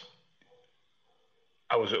 I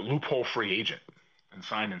was a loophole free agent and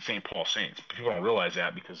signed in St. Paul Saints. People don't realize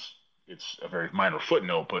that because it's a very minor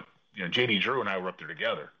footnote, but JD Drew and I were up there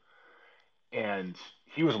together, and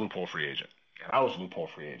he was a loophole free agent, and I was a loophole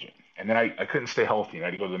free agent. And then I couldn't stay healthy, and I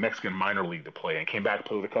had to go to the Mexican minor league to play, and came back to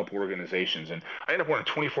play with a couple organizations, and I ended up wearing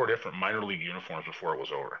 24 different minor league uniforms before it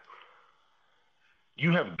was over.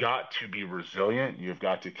 You have got to be resilient. You've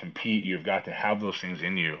got to compete. You've got to have those things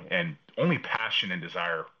in you, and only passion and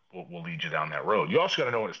desire will lead you down that road. You also got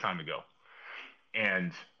to know when it's time to go.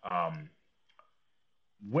 And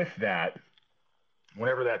with that,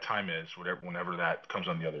 whenever that time is, whenever that comes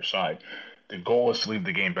on the other side, the goal is to leave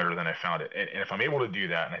the game better than I found it. And if I'm able to do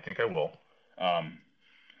that, and I think I will,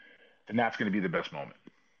 then that's going to be the best moment.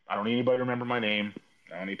 I don't need anybody to remember my name.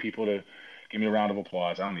 I don't need people to Give me a round of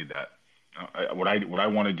applause. I don't need that. What I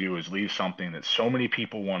want to do is leave something that so many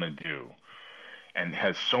people want to do, and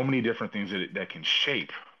has so many different things that can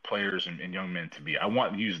shape players and young men to be. I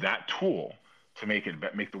want to use that tool to make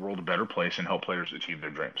the world a better place and help players achieve their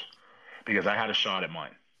dreams, because I had a shot at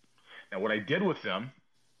mine. Now, what I did with them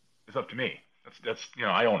is up to me. That's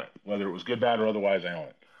I own it. Whether it was good, bad, or otherwise, I own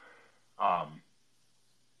it. Um,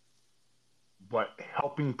 but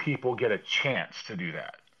helping people get a chance to do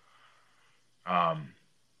that, um,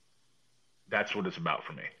 that's what it's about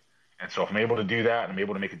for me. And so if I'm able to do that and I'm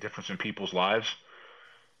able to make a difference in people's lives,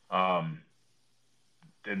 um,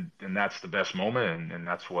 then that's the best moment, and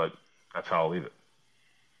that's how I'll leave it.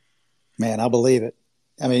 Man, I believe it.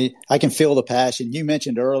 I mean, I can feel the passion. You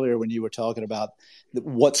mentioned earlier when you were talking about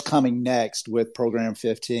what's coming next with Program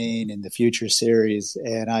 15 and the future series.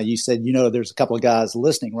 And you said, there's a couple of guys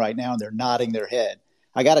listening right now and they're nodding their head.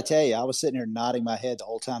 I got to tell you, I was sitting here nodding my head the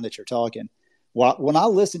whole time that you're talking. Well, when I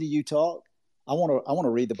listen to you talk, I want to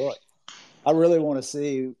read the book. I really want to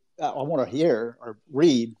see, I want to hear or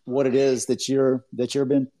read what it is that you've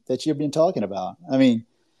been talking about. I mean,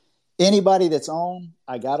 anybody that's on,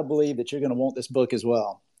 I got to believe that you're going to want this book as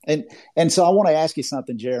well. And so I want to ask you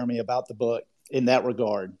something, Jeremy, about the book in that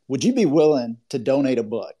regard. Would you be willing to donate a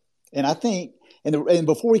book? And I think, and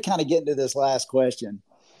before we kind of get into this last question,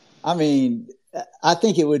 I mean, I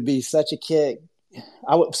think it would be such a kick.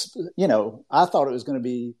 I thought it was going to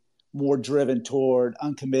be more driven toward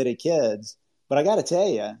uncommitted kids, but I got to tell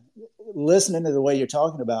you, listening to the way you're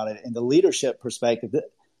talking about it and the leadership perspective,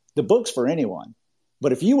 the book's for anyone.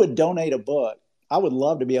 But if you would donate a book, I would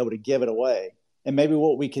love to be able to give it away. And maybe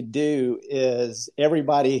what we could do is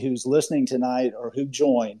everybody who's listening tonight or who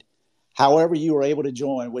joined, however you were able to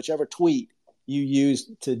join, whichever tweet you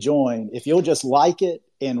used to join, if you'll just like it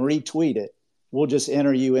and retweet it, we'll just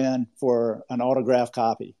enter you in for an autographed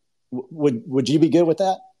copy. Would you be good with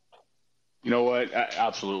that? You know what?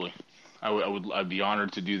 Absolutely. I'd be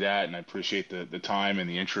honored to do that, and I appreciate the time and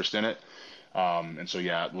the interest in it. And so,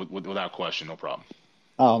 yeah, without question, no problem.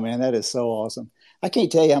 Oh, man, that is so awesome. I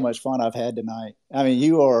can't tell you how much fun I've had tonight. I mean,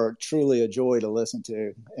 you are truly a joy to listen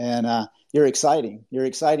to, and you're exciting. You're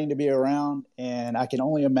exciting to be around, and I can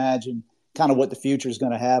only imagine kind of what the future is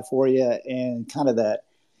going to have for you, and kind of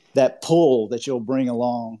that pull that you'll bring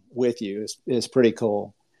along with you is pretty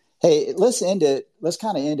cool. Hey, let's end it. Let's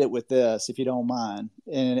kind of end it with this, if you don't mind.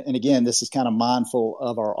 And again, this is kind of mindful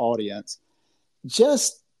of our audience.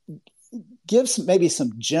 Just give maybe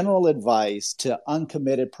some general advice to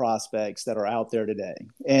uncommitted prospects that are out there today.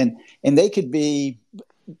 And they could be,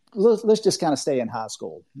 let's just kind of stay in high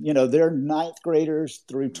school. They're ninth graders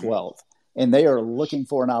through 12th, and they are looking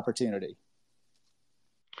for an opportunity.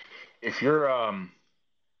 If you're a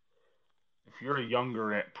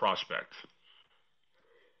younger prospect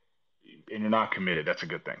and you're not committed, that's a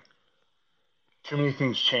good thing. Too many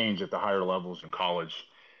things change at the higher levels in college.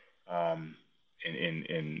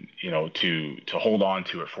 To hold on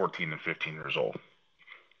to at 14 and 15 years old.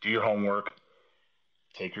 Do your homework,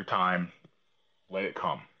 take your time, let it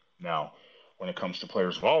come. Now, when it comes to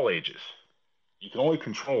players of all ages, you can only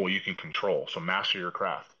control what you can control. So master your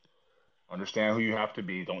craft. Understand who you have to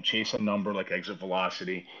be. Don't chase a number like exit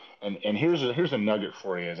velocity. And here's a nugget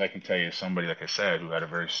for you, as I can tell you, as somebody, like I said, who had a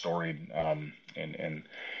very storied and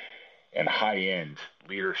high end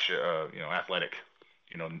leadership, athletic,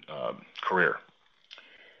 career.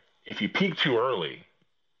 If you peak too early,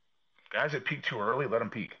 guys that peak too early, let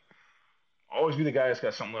them peak. Always be the guy that's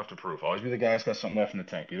got something left to prove. Always be the guy that's got something left in the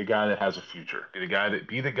tank. Be the guy that has a future. Be the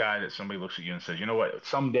guy that somebody looks at you and says, you know what,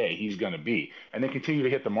 someday he's going to be. And then continue to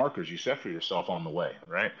hit the markers you set for yourself on the way,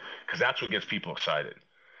 right? Because that's what gets people excited.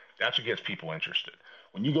 That's what gets people interested.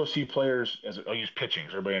 When you go see players, I'll use pitching,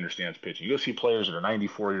 so everybody understands pitching. You go see players that are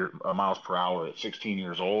 94 miles per hour at 16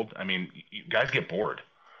 years old. I mean, guys get bored.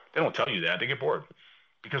 They don't tell you that. They get bored.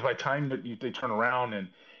 Because by the time that they turn around and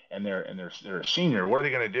they're a senior, what are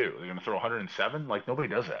they going to do? They're going to throw 107? Like, nobody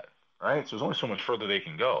does that, right? So there's only so much further they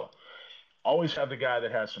can go. Always have the guy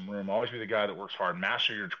that has some room. Always be the guy that works hard.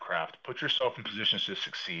 Master your craft. Put yourself in positions to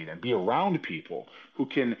succeed, and be around people who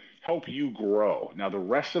can help you grow. Now, the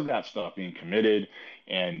rest of that stuff, being committed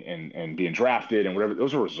and being drafted and whatever,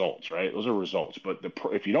 those are results, right? Those are results. But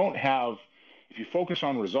if you focus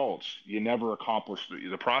on results, you never accomplish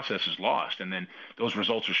the process is lost, and then those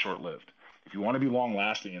results are short-lived. If you want to be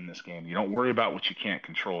long-lasting in this game, you don't worry about what you can't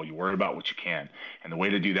control. You worry about what you can. And the way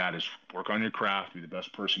to do that is work on your craft, be the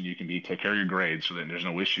best person you can be, take care of your grades so that there's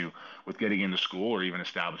no issue with getting into school or even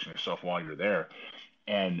establishing yourself while you're there.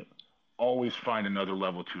 And always find another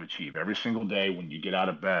level to achieve. Every single day when you get out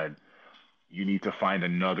of bed, you need to find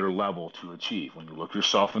another level to achieve. When you look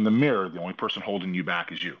yourself in the mirror, the only person holding you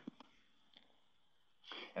back is you.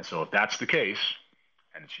 And so if that's the case,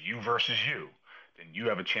 and it's you versus you, then you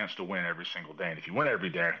have a chance to win every single day. And if you win every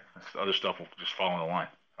day, other stuff will just fall in line.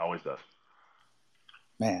 It always does.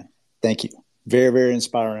 Man, thank you. Very, very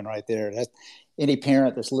inspiring right there. Any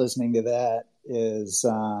parent that's listening to that is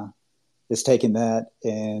taking that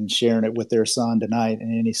and sharing it with their son tonight.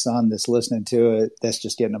 And any son that's listening to it, that's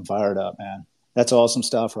just getting them fired up, man. That's awesome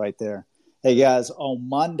stuff right there. Hey, guys, on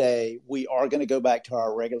Monday, we are going to go back to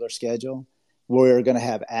our regular schedule. We're going to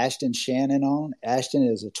have Ashton Shannon on. Ashton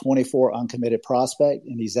is a 24 uncommitted prospect,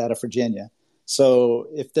 and he's out of Virginia. So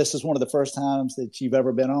if this is one of the first times that you've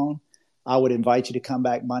ever been on, I would invite you to come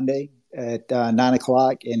back Monday at 9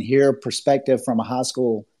 o'clock and hear perspective from a high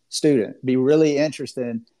school student. Be really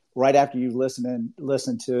interesting right after you've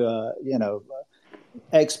listened to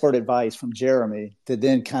expert advice from Jeremy to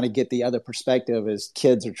then kind of get the other perspective as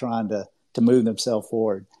kids are trying to move themselves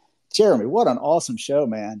forward. Jeremy, what an awesome show,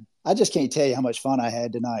 man. I just can't tell you how much fun I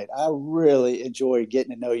had tonight. I really enjoyed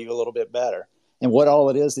getting to know you a little bit better and what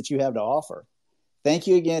all it is that you have to offer. Thank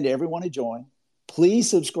you again to everyone who joined. Please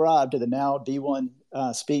subscribe to the Now D1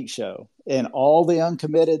 Speak show, and all the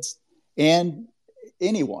uncommitteds and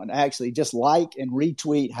anyone actually just like and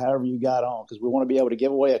retweet however you got on, because we want to be able to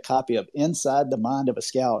give away a copy of Inside the Mind of a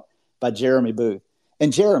Scout by Jeremy Booth.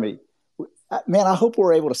 And Jeremy, man, I hope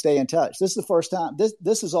we're able to stay in touch. This is the first time.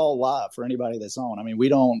 This is all live for anybody that's on. I mean, we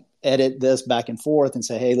don't edit this back and forth and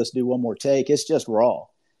say, hey, let's do one more take. It's just raw.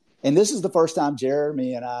 And this is the first time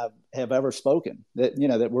Jeremy and I have ever spoken,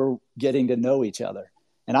 that we're getting to know each other.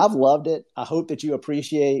 And I've loved it. I hope that you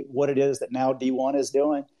appreciate what it is that Now D1 is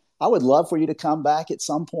doing. I would love for you to come back at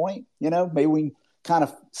some point. Maybe we can kind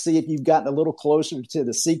of see if you've gotten a little closer to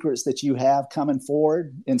the secrets that you have coming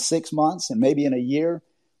forward in 6 months, and maybe in a year.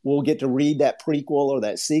 We'll get to read that prequel or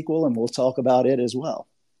that sequel, and we'll talk about it as well.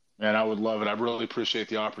 Man, I would love it. I really appreciate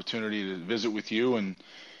the opportunity to visit with you and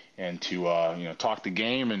to talk the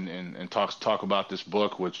game and talk about this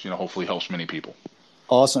book, which hopefully helps many people.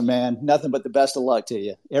 Awesome, man. Nothing but the best of luck to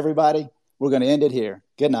you. Everybody, we're going to end it here.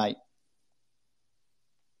 Good night.